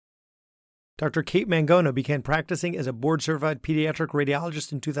Dr. Kate Mangona began practicing as a board-certified pediatric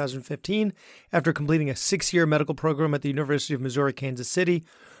radiologist in 2015 after completing a 6-year medical program at the University of Missouri, Kansas City,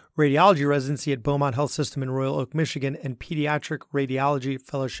 radiology residency at Beaumont Health System in Royal Oak, Michigan, and pediatric radiology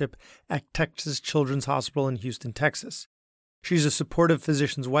fellowship at Texas Children's Hospital in Houston, Texas. She's a supportive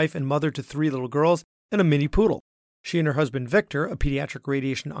physician's wife and mother to 3 little girls and a mini poodle. She and her husband, Victor, a pediatric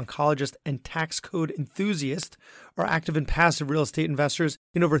radiation oncologist and tax code enthusiast, are active and passive real estate investors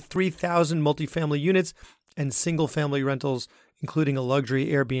in over 3,000 multifamily units and single-family rentals, including a luxury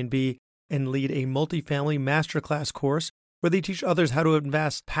Airbnb, and lead a multifamily masterclass course where they teach others how to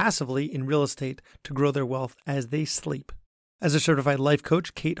invest passively in real estate to grow their wealth as they sleep. As a certified life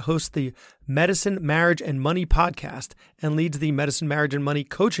coach, Kate hosts the Medicine, Marriage, and Money podcast and leads the Medicine, Marriage, and Money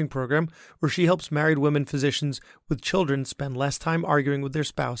coaching program, where she helps married women physicians with children spend less time arguing with their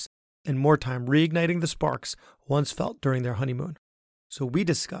spouse and more time reigniting the sparks once felt during their honeymoon. So we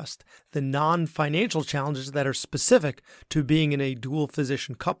discussed the non-financial challenges that are specific to being in a dual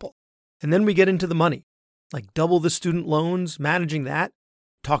physician couple. And then we get into the money, like double the student loans, managing that,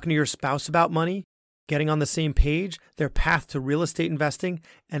 talking to your spouse about money, getting on the same page, their path to real estate investing,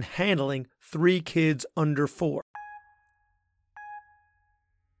 and handling 3 kids under 4.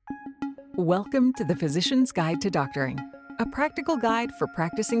 Welcome to the Physician's Guide to Doctoring, a practical guide for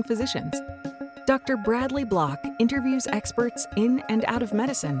practicing physicians. Dr. Bradley Block interviews experts in and out of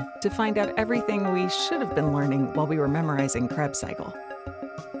medicine to find out everything we should have been learning while we were memorizing Krebs cycle.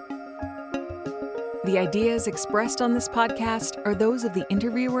 The ideas expressed on this podcast are those of the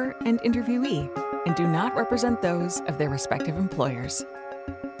interviewer and interviewee, and do not represent those of their respective employers.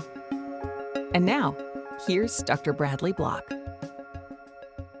 And now, here's Dr. Bradley Block.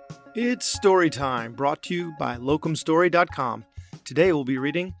 It's story time, brought to you by locumstory.com. Today we'll be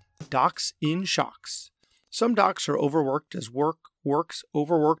reading Docs in Shocks. Some docs are overworked as work works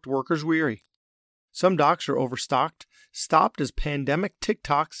overworked workers weary. Some docs are overstocked, stopped as pandemic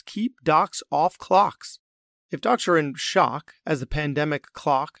TikToks keep docs off clocks. If docs are in shock as the pandemic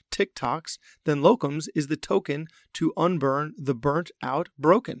clock tick-tocks, then locums is the token to unburn the burnt out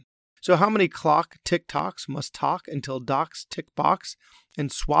broken. So how many clock tick-tocks must talk until docs tick box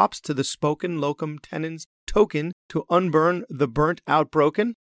and swaps to the spoken locum tenens token to unburn the burnt out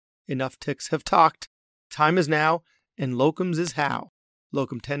broken? Enough ticks have talked. Time is now, and locums is how.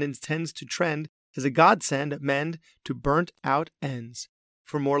 Locum tenens tends to trend as a godsend mend to burnt out ends.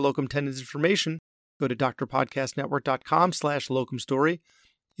 For more locum tenens information, go to drpodcastnetwork.com/locumstory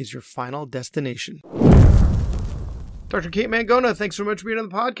is your final destination. Dr. Kate Mangona, thanks so much for being on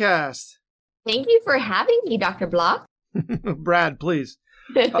the podcast. Thank you for having me, Dr. Block. Brad, please.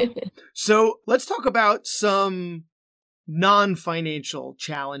 So let's talk about some non-financial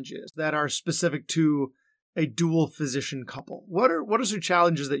challenges that are specific to a dual physician couple. What are some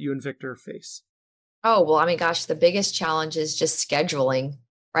challenges that you and Victor face? Oh, well, I mean, gosh, the biggest challenge is just scheduling.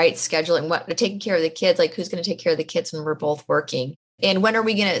 Right? Scheduling taking care of the kids, like who's going to take care of the kids when we're both working? And when are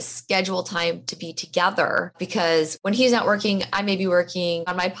we going to schedule time to be together? Because when he's not working, I may be working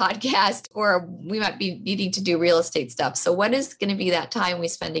on my podcast, or we might be needing to do real estate stuff. So when is going to be that time we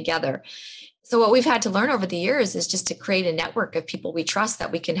spend together? So what we've had to learn over the years is just to create a network of people we trust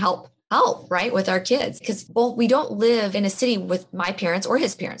that we can help, right, with our kids. Because we don't live in a city with my parents or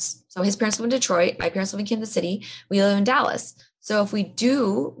his parents. So his parents live in Detroit, my parents live in Kansas City, we live in Dallas. So if we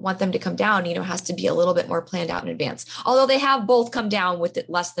do want them to come down, it has to be a little bit more planned out in advance. Although they have both come down with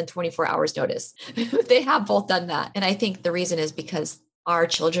less than 24 hours notice. They have both done that. And I think the reason is because our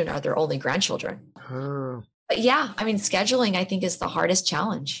children are their only grandchildren. But yeah, I mean, scheduling, I think, is the hardest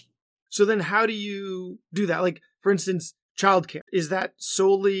challenge. So then how do you do that? Like, for instance, childcare. Is that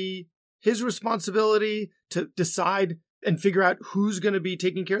solely his responsibility to decide and figure out who's going to be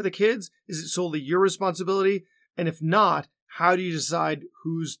taking care of the kids? Is it solely your responsibility? And if not, how do you decide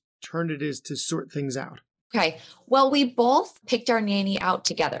whose turn it is to sort things out? Okay. Well, we both picked our nanny out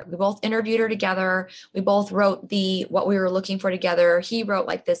together. We both interviewed her together. We both wrote what we were looking for together. He wrote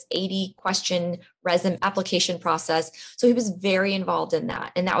like this 80-question resume application process. So he was very involved in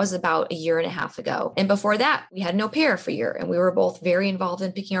that. And that was about 1.5 years ago. And before that, we had an au pair for a year, and we were both very involved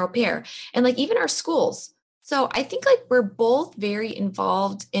in picking our au pair, and like even our schools. So I think like we're both very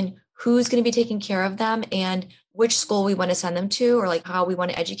involved in who's going to be taking care of them and which school we want to send them to, or like how we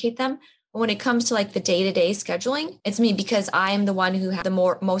want to educate them. But when it comes to like the day-to-day scheduling, it's me, because I'm the one who has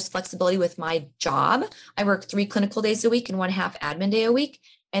the most flexibility with my job. I work 3 clinical days a week and 1.5 admin day a week.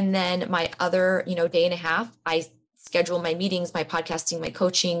 And then my other, day and a half, I schedule my meetings, my podcasting, my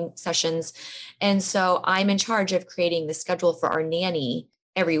coaching sessions. And so I'm in charge of creating the schedule for our nanny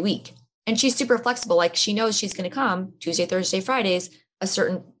every week. And she's super flexible. Like she knows she's going to come Tuesday, Thursday, Fridays, a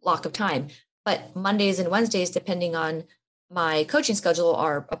certain block of time. But Mondays and Wednesdays, depending on my coaching schedule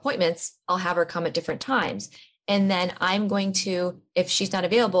or appointments, I'll have her come at different times. And then I'm going to, if she's not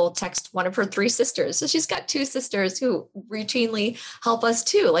available, text one of her 3 sisters. So she's got 2 sisters who routinely help us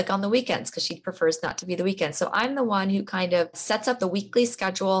too, like on the weekends, because she prefers not to be the weekend. So I'm the one who kind of sets up the weekly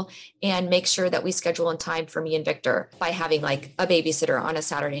schedule and makes sure that we schedule in time for me and Victor by having like a babysitter on a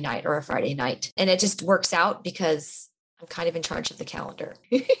Saturday night or a Friday night. And it just works out because I'm kind of in charge of the calendar.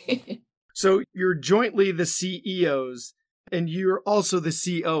 So you're jointly the CEOs and you're also the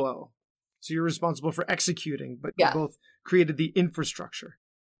COO. So you're responsible for executing, but you both created the infrastructure.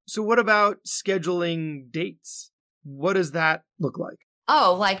 So what about scheduling dates? What does that look like?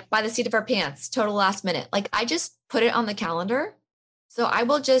 Oh, like by the seat of our pants, total last minute. Like I just put it on the calendar. So I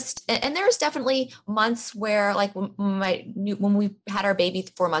will just, and there's definitely months where like when we had our baby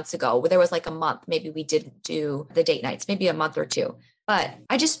 4 months ago, where there was like a month, maybe we didn't do the date nights, maybe a month or 2, but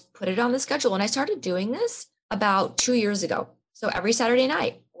I just put it on the schedule. And I started doing this about 2 years ago. So every Saturday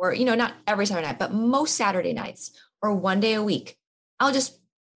night, or, not every Saturday night, but most Saturday nights or one day a week, I'll just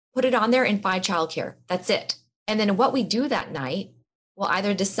put it on there and find childcare. That's it. And then what we do that night, we'll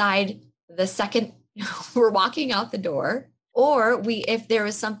either decide the second we're walking out the door, or if there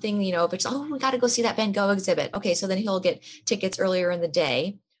is something, if it's, we got to go see that Van Gogh exhibit. Okay. So then he'll get tickets earlier in the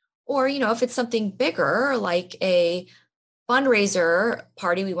day. Or, if it's something bigger, like a fundraiser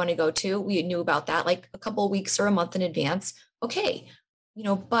party we want to go to, we knew about that like a couple of weeks or a month in advance. Okay.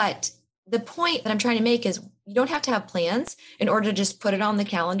 But the point that I'm trying to make is you don't have to have plans in order to just put it on the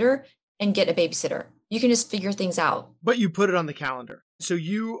calendar and get a babysitter. You can just figure things out. But you put it on the calendar. So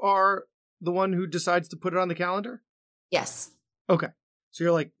you are the one who decides to put it on the calendar? Yes. Okay. So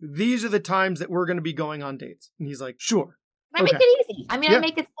you're like, these are the times that we're going to be going on dates. And he's like, sure. I make it easy. I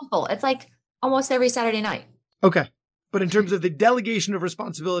make it simple. It's like almost every Saturday night. Okay. But in terms of the delegation of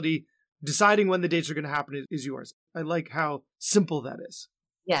responsibility, deciding when the dates are going to happen is yours. I like how simple that is.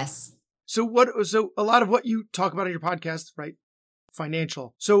 Yes. So a lot of what you talk about on your podcast, right?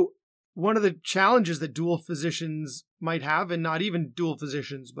 Financial. So one of the challenges that dual physicians might have, and not even dual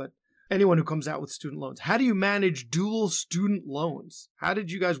physicians, but anyone who comes out with student loans, how do you manage dual student loans? How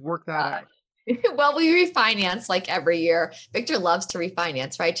did you guys work that out? Well, we refinance like every year. Victor loves to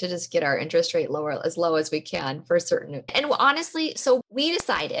refinance, right? To just get our interest rate as low as we can for certain. And honestly, so we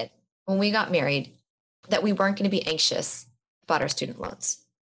decided when we got married that we weren't going to be anxious about our student loans.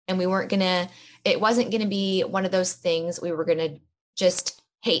 And it wasn't going to be one of those things we were going to just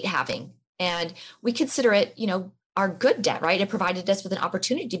hate having. And we consider it, our good debt, right? It provided us with an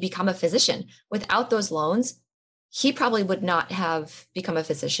opportunity to become a physician. Without those loans, he probably would not have become a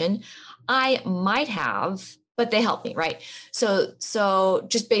physician. I might have, but they helped me, right? So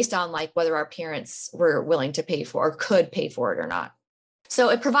just based on like whether our parents were willing to pay for or could pay for it or not. So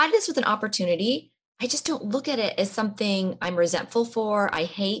it provided us with an opportunity. I just don't look at it as something I'm resentful for, I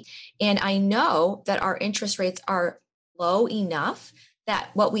hate. And I know that our interest rates are low enough that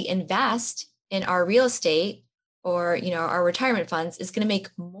what we invest in our real estate or, our retirement funds is going to make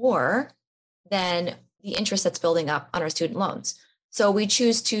more than the interest that's building up on our student loans. So we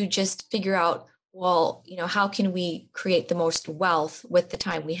choose to just figure out, well, how can we create the most wealth with the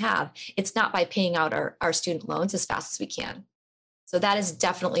time we have? It's not by paying out our student loans as fast as we can. So that is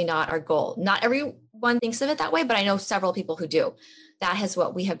definitely not our goal. Not everyone thinks of it that way, but I know several people who do. That is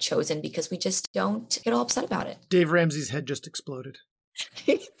what we have chosen because we just don't get all upset about it. Dave Ramsey's head just exploded.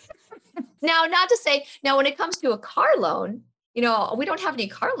 Now, not to say, when it comes to a car loan, we don't have any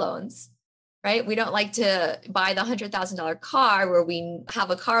car loans, right? We don't like to buy the $100,000 car where we have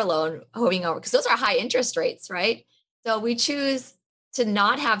a car loan hovering over because those are high interest rates, right? So we choose to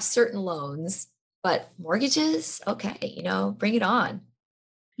not have certain loans. But mortgages, okay, bring it on.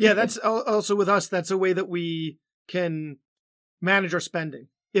 Yeah, that's also with us. That's a way that we can manage our spending.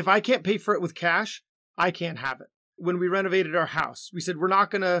 If I can't pay for it with cash, I can't have it. When we renovated our house, we said we're not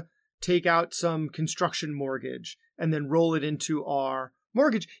going to take out some construction mortgage and then roll it into our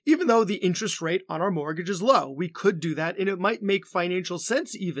mortgage, even though the interest rate on our mortgage is low. We could do that, and it might make financial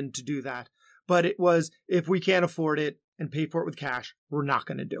sense even to do that. But it was, if we can't afford it and pay for it with cash, we're not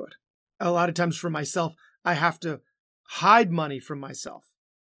going to do it. A lot of times for myself, I have to hide money from myself,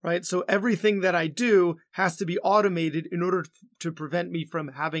 right? So everything that I do has to be automated in order to prevent me from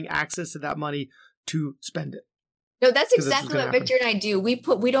having access to that money to spend it. No, that's exactly what Victor and I do. We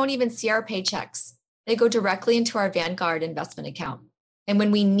don't even see our paychecks. They go directly into our Vanguard investment account. And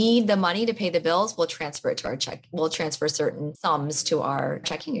when we need the money to pay the bills, we'll transfer it to our check. We'll transfer certain sums to our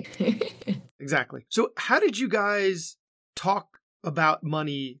checking. Exactly. So how did you guys talk about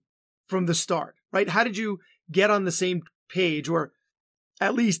money from the start, right? How did you get on the same page or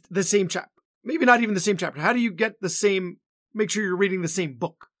at least the same maybe not even the same chapter. How do you get the same, make sure you're reading the same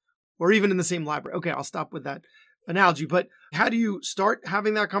book or even in the same library? Okay, I'll stop with that analogy, but how do you start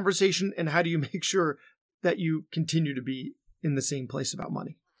having that conversation and how do you make sure that you continue to be in the same place about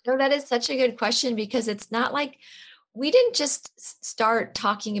money? No, that is such a good question because it's not like we didn't just start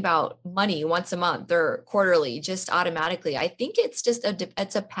talking about money once a month or quarterly, just automatically. I think it's just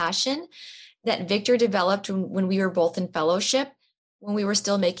it's a passion that Victor developed when we were both in fellowship, when we were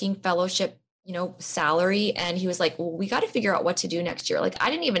still making fellowship, salary. And he was like, well, we got to figure out what to do next year. Like, I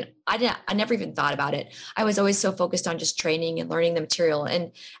never even thought about it. I was always so focused on just training and learning the material.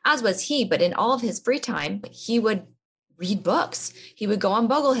 And as was he, but in all of his free time, he would read books. He would go on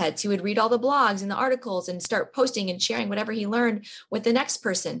Bogleheads. He would read all the blogs and the articles and start posting and sharing whatever he learned with the next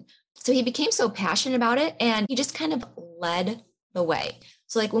person. So he became so passionate about it and he just kind of led the way.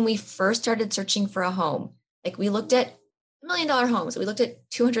 So like when we first started searching for a home, like we looked at $1 million homes, we looked at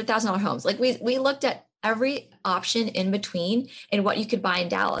 $200,000 homes. Like we looked at every option in between and what you could buy in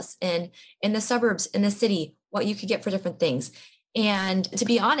Dallas and in the suburbs, in the city, what you could get for different things. And to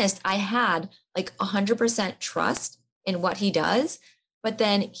be honest, I had like 100% trust in what he does, but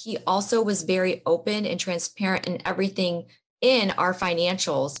then he also was very open and transparent in everything in our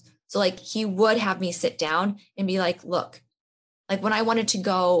financials. So like he would have me sit down and be like, look, like when I wanted to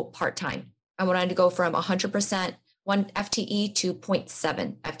go part-time, I wanted to go from 100% 1 FTE to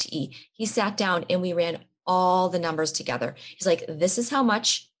 0.7 FTE. He sat down and we ran all the numbers together. He's like, this is how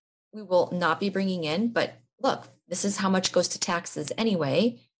much we will not be bringing in, but look, this is how much goes to taxes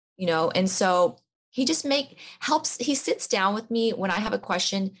anyway, and so he just he sits down with me when I have a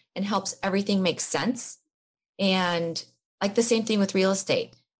question and helps everything make sense. And like the same thing with real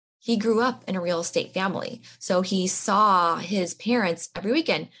estate. He grew up in a real estate family. So he saw his parents every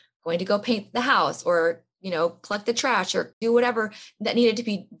weekend going to go paint the house or, collect the trash or do whatever that needed to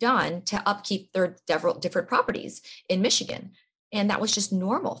be done to upkeep their different properties in Michigan. And that was just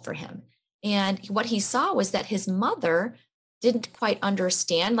normal for him. And what he saw was that his mother didn't quite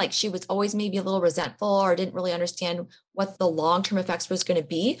understand, like she was always maybe a little resentful or didn't really understand what the long-term effects was going to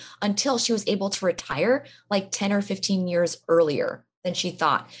be until she was able to retire like 10 or 15 years earlier than she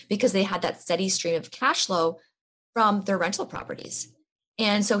thought, because they had that steady stream of cash flow from their rental properties.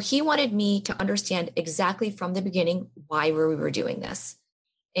 And so he wanted me to understand exactly from the beginning why we were doing this.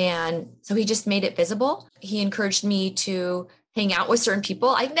 And so he just made it visible. He encouraged me to hang out with certain people.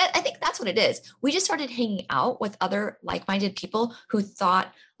 I think that's what it is. We just started hanging out with other like-minded people who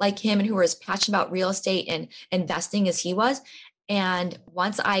thought like him and who were as passionate about real estate and investing as he was. And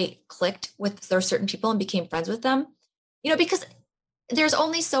once I clicked with those certain people and became friends with them, because there's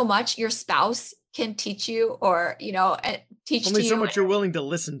only so much your spouse can teach you or, teach only to so you. much you're willing to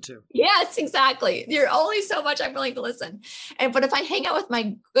listen to. Yes, exactly. You're only so much I'm willing to listen. But if I hang out with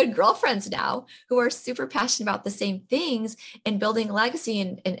my good girlfriends now who are super passionate about the same things and building legacy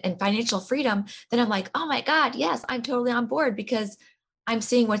and financial freedom, then I'm like, oh my God, yes, I'm totally on board because I'm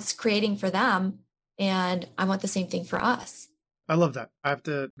seeing what's creating for them. And I want the same thing for us. I love that. I have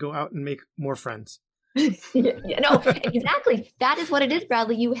to go out and make more friends. No, exactly. That is what it is,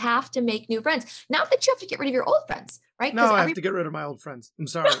 Bradley. You have to make new friends. Not that you have to get rid of your old friends, right? No, I have to get rid of my old friends. I'm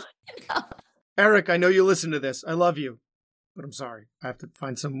sorry. No. Eric, I know you listen to this. I love you, but I'm sorry. I have to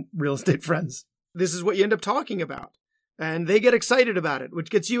find some real estate friends. This is what you end up talking about. And they get excited about it, which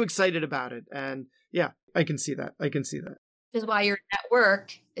gets you excited about it. And yeah, I can see that. Which is why your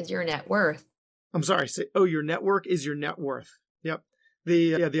network is your net worth. I'm sorry. Your network is your net worth. Yep.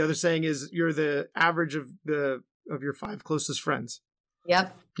 The other saying is you're the average of your 5 closest friends.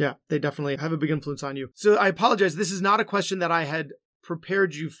 Yep. Yeah, they definitely have a big influence on you. So I apologize. This is not a question that I had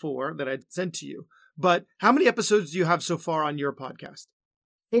prepared you for, that I'd sent to you. But how many episodes do you have so far on your podcast?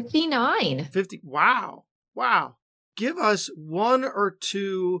 59. 50. Wow. Give us 1 or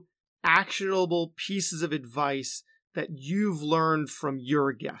 2 actionable pieces of advice that you've learned from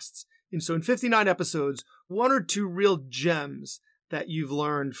your guests. And so in 59 episodes, 1 or 2 real gems that you've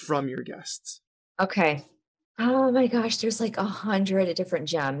learned from your guests. Okay. Oh my gosh, there's like 100 different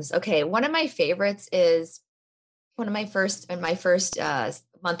gems. Okay. One of my favorites is in my first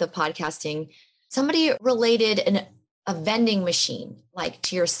month of podcasting, somebody related a vending machine, like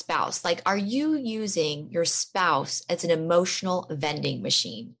to your spouse. Like, are you using your spouse as an emotional vending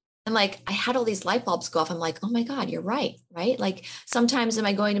machine? And like, I had all these light bulbs go off. I'm like, oh my God, you're right? Like sometimes am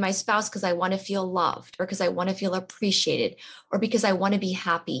I going to my spouse because I want to feel loved or because I want to feel appreciated or because I want to be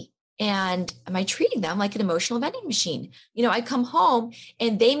happy? And am I treating them like an emotional vending machine? I come home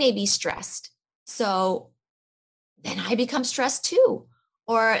and they may be stressed. So then I become stressed too.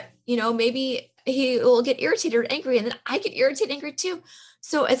 Or, maybe he will get irritated or angry and then I get irritated and angry too.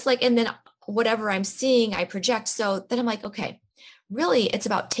 So it's like, and then whatever I'm seeing, I project. So then I'm like, okay, really, it's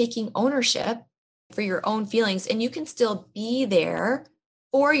about taking ownership for your own feelings. And you can still be there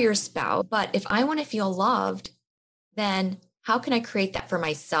for your spouse. But if I want to feel loved, then how can I create that for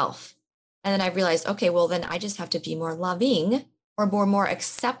myself? And then I realized, okay, well, then I just have to be more loving or more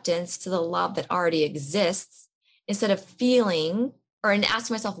acceptance to the love that already exists instead of feeling and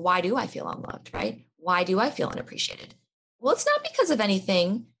asking myself, why do I feel unloved, right? Why do I feel unappreciated? Well, it's not because of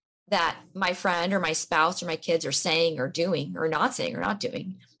anything that my friend or my spouse or my kids are saying or doing or not saying or not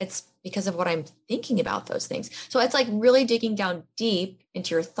doing. It's because of what I'm thinking about those things. So it's like really digging down deep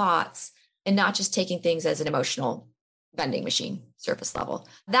into your thoughts and not just taking things as an emotional vending machine, surface level.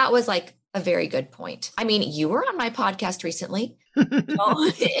 That was like a very good point. I mean, you were on my podcast recently and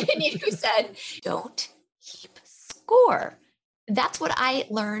you said, don't keep score. That's what I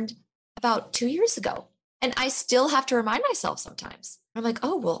learned about 2 years ago. And I still have to remind myself sometimes. I'm like,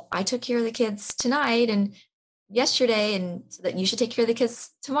 oh, well, I took care of the kids tonight and yesterday, and so that you should take care of the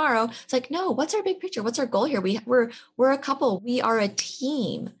kids tomorrow. It's like, no, what's our big picture? What's our goal here? We're a couple. We are a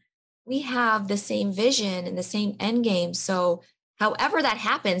team. We have the same vision and the same end game. So however that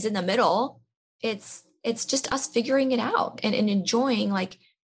happens in the middle, it's just us figuring it out and enjoying, like,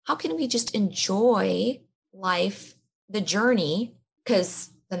 how can we just enjoy life, the journey? Because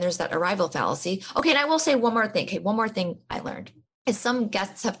then there's that arrival fallacy. Okay. And I will say one more thing. Okay. One more thing I learned is some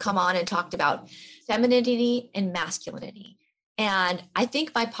guests have come on and talked about femininity and masculinity. And I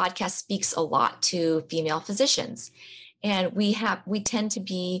think my podcast speaks a lot to female physicians. And we tend to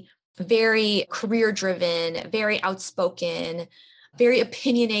be very career driven, very outspoken, very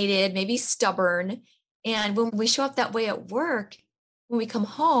opinionated, maybe stubborn. And when we show up that way at work, when we come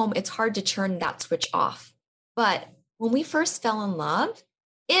home, it's hard to turn that switch off. But when we first fell in love,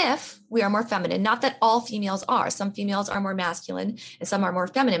 if we are more feminine, not that all females are, some females are more masculine and some are more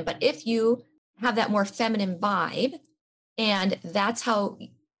feminine, but if you have that more feminine vibe and that's how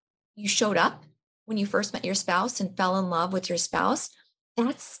you showed up when you first met your spouse and fell in love with your spouse,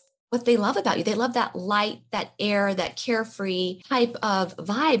 that's what they love about you. They love that light, that air, that carefree type of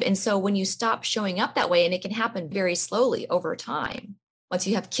vibe. And so when you stop showing up that way, and it can happen very slowly over time, once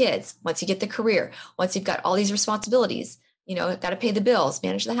you have kids, once you get the career, once you've got all these responsibilities, got to pay the bills,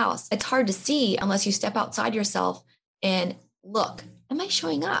 manage the house. It's hard to see unless you step outside yourself and look, am I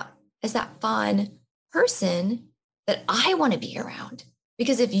showing up as that fun person that I want to be around?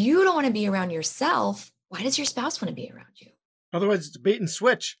 Because if you don't want to be around yourself, why does your spouse want to be around you? Otherwise, it's bait and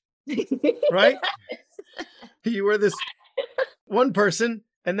switch, right? You were this one person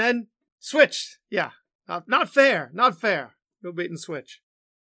and then switch. Yeah, not fair, not fair. No bait and switch.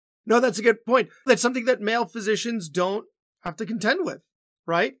 No, that's a good point. That's something that male physicians don't have to contend with,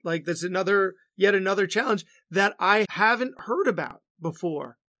 right? Like that's yet another challenge that I haven't heard about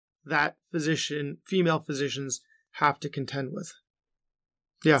before that female physicians have to contend with.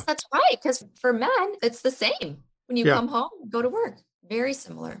 Yeah. That's right. Because for men, it's the same. When you come home, go to work. Very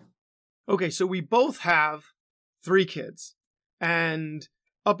similar. Okay. So we both have 3 kids. And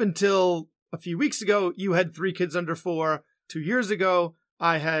up until a few weeks ago, you had 3 kids under 4. 2 years ago,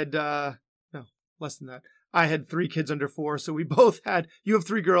 I had, less than that. I had 3 kids under 4. So we both you have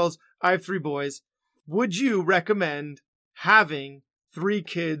 3 girls. I have 3 boys. Would you recommend having 3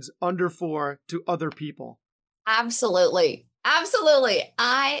 kids under 4 to other people? Absolutely. Absolutely.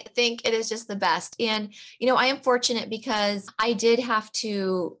 I think it is just the best. And, I am fortunate because I do have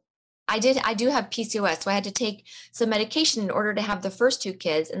PCOS. So I had to take some medication in order to have the first 2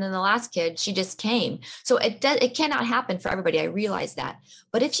 kids. And then the last kid, she just came. So it cannot happen for everybody. I realize that.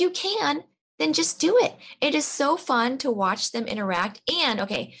 But if you can, then just do it. It is so fun to watch them interact. And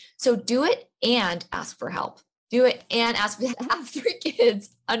so do it and ask for help. Do it and have 3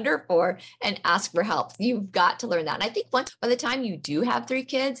 kids under 4 and ask for help. You've got to learn that. And I think by the time you do have 3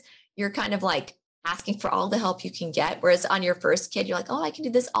 kids, you're kind of like asking for all the help you can get. Whereas on your first kid, you're like, oh, I can do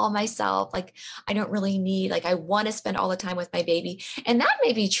this all myself. Like, I don't really need, I want to spend all the time with my baby. And that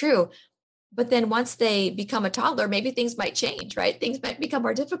may be true. But then once they become a toddler, maybe things might change, right? Things might become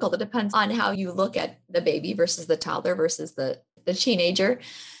more difficult. It depends on how you look at the baby versus the toddler versus the teenager.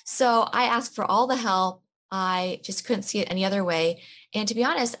 So I asked for all the help. I just couldn't see it any other way. And to be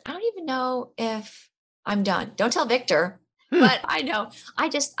honest, I don't even know if I'm done. Don't tell Victor, but I know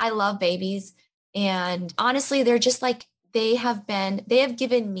I love babies. And honestly, they're just like they have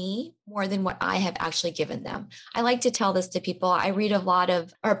given me more than what I have actually given them. I like to tell this to people. I read a lot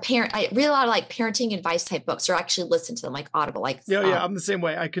of like parenting advice type books, or actually listen to them like Audible. Like yeah, I'm the same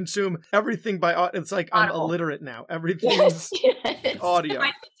way. I consume everything by it's like Audible. I'm illiterate now. Everything's audio. If I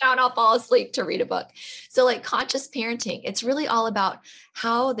sit down, I'll fall asleep to read a book. So like conscious parenting, it's really all about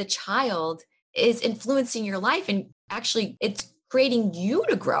how the child is influencing your life, and actually it's creating you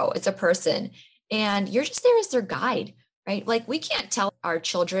to grow as a person. And you're just there as their guide, right? Like we can't tell our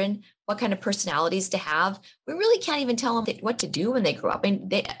children what kind of personalities to have. We really can't even tell them what to do when they grow up.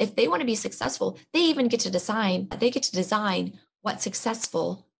 And if they want to be successful, they get to design what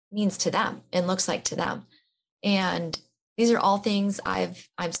successful means to them and looks like to them. And these are all things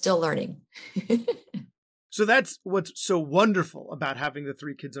I'm still learning. So that's what's so wonderful about having the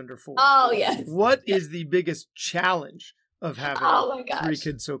 3 kids under 4. Oh, yes. What is the biggest challenge of having 3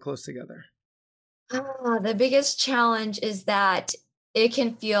 kids so close together? The biggest challenge is that it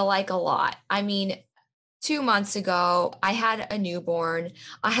can feel like a lot. I mean, 2 months ago, I had a newborn.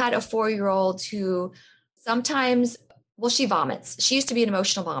 I had a 4-year-old who sometimes, she vomits. She used to be an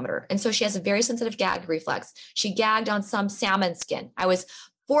emotional vomiter. And so she has a very sensitive gag reflex. She gagged on some salmon skin. I was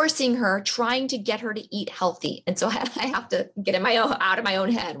forcing her, trying to get her to eat healthy. And so I have to get out of my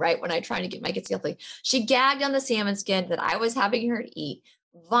own head, right? When I try to get my kids healthy. She gagged on the salmon skin that I was having her to eat,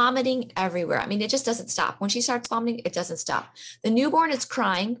 vomiting everywhere. I mean, it just doesn't stop. When she starts vomiting, it doesn't stop. The newborn is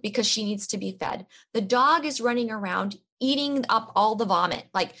crying because she needs to be fed. The dog is running around, eating up all the vomit,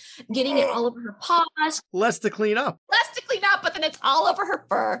 like getting it all over her paws. Less to clean up, but then it's all over her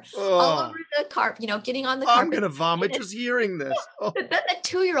fur, all over the carpet, getting on the carpet. I'm going to vomit just hearing this. Oh. Then the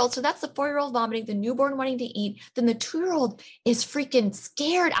 2-year-old, so that's the 4-year-old vomiting, the newborn wanting to eat. Then the 2-year-old is freaking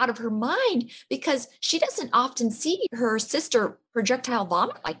scared out of her mind because she doesn't often see her sister projectile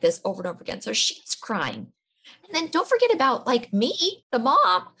vomit like this over and over again. So she's crying. And then don't forget about like me, the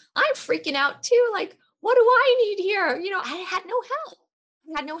mom, I'm freaking out too. Like, what do I need here? I had no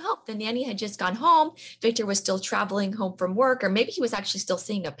help. The nanny had just gone home. Victor was still traveling home from work, or maybe he was actually still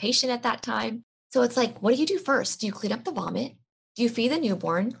seeing a patient at that time. So it's like, what do you do first? Do you clean up the vomit? Do you feed the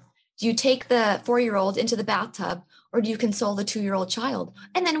newborn? Do you take the 4-year-old into the bathtub, or do you console the 2-year-old child?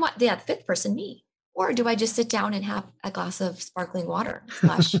 And then what? The 5th person, me. Or do I just sit down and have a glass of sparkling water /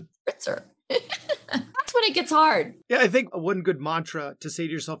 spritzer? That's when it gets hard. Yeah, I think one good mantra to say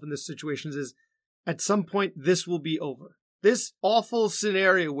to yourself in this situation is, at some point, this will be over. This awful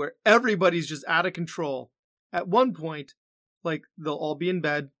scenario where everybody's just out of control. At one point, like they'll all be in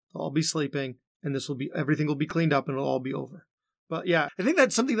bed, they'll all be sleeping, and everything will be cleaned up and it'll all be over. But yeah, I think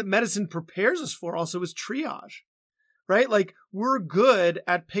that's something that medicine prepares us for also is triage, right? Like we're good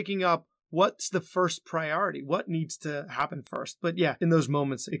at picking up what's the first priority, what needs to happen first. But yeah, in those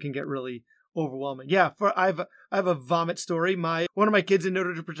moments, it can get really overwhelming. Yeah, I have a vomit story. One of my kids, in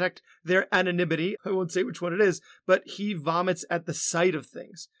order to protect their anonymity, I won't say which one it is, but he vomits at the sight of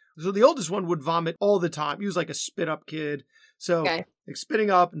things. So the oldest one would vomit all the time. He was like a spit up kid. So like spitting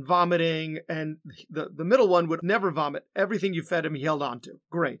up and vomiting, and the middle one would never vomit. Everything you fed him, he held on to.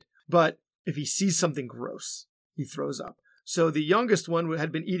 Great. But if he sees something gross, he throws up. So the youngest one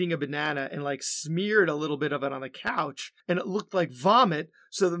had been eating a banana and like smeared a little bit of it on the couch, and it looked like vomit.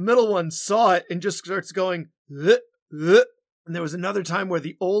 So the middle one saw it and just starts going, "Ugh, ugh." And there was another time where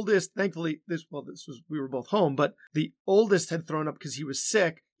the oldest, thankfully, we were both home, but the oldest had thrown up because he was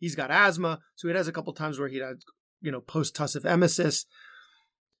sick. He's got asthma. So it has a couple times where he had, post-tussive emesis.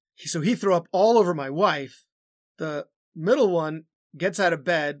 So he threw up all over my wife. The middle one gets out of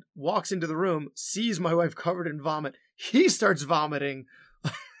bed, walks into the room, sees my wife covered in vomit. He starts vomiting.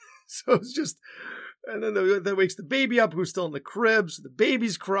 So it's just, and then that wakes the baby up who's still in the crib. So the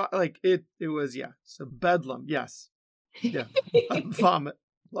baby's crying. Like it was, yeah. So bedlam. Yes. Yeah. A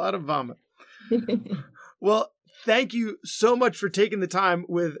lot of vomit. Well, thank you so much for taking the time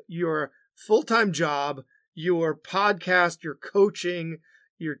with your full-time job, your podcast, your coaching,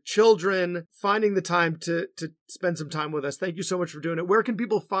 your children, finding the time to spend some time with us. Thank you so much for doing it. Where can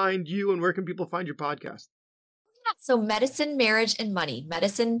people find you, and where can people find your podcast? So medicine, marriage, and money.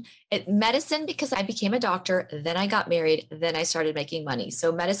 Medicine because I became a doctor, then I got married, then I started making money.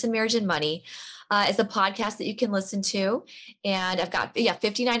 So medicine, marriage, and money is a podcast that you can listen to. And I've got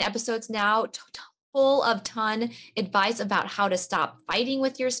 59 episodes now, full of ton advice about how to stop fighting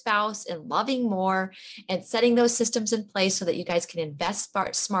with your spouse and loving more and setting those systems in place so that you guys can invest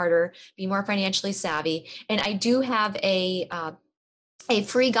smarter, be more financially savvy. And I do have a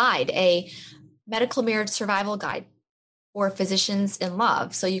free guide, a medical marriage survival guide for physicians in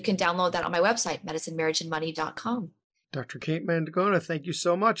love. So you can download that on my website, medicinemarriageandmoney.com. Dr. Kate Mangona, thank you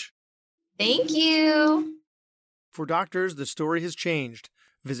so much. Thank you. For doctors, the story has changed.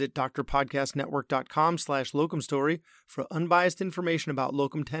 Visit drpodcastnetwork.com/locumstory for unbiased information about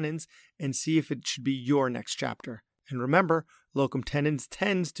locum tenens and see if it should be your next chapter. And remember, locum tenens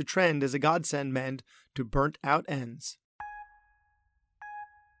tends to trend as a godsend mend to burnt out ends.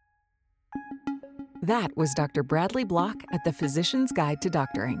 That was Dr. Bradley Block at the Physician's Guide to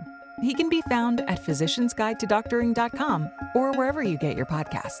Doctoring. He can be found at physiciansguidetodoctoring.com or wherever you get your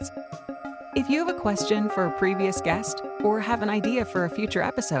podcasts. If you have a question for a previous guest or have an idea for a future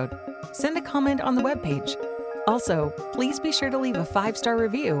episode, send a comment on the webpage. Also, please be sure to leave a 5-star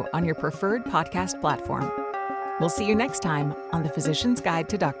review on your preferred podcast platform. We'll see you next time on the Physician's Guide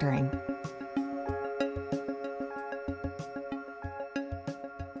to Doctoring.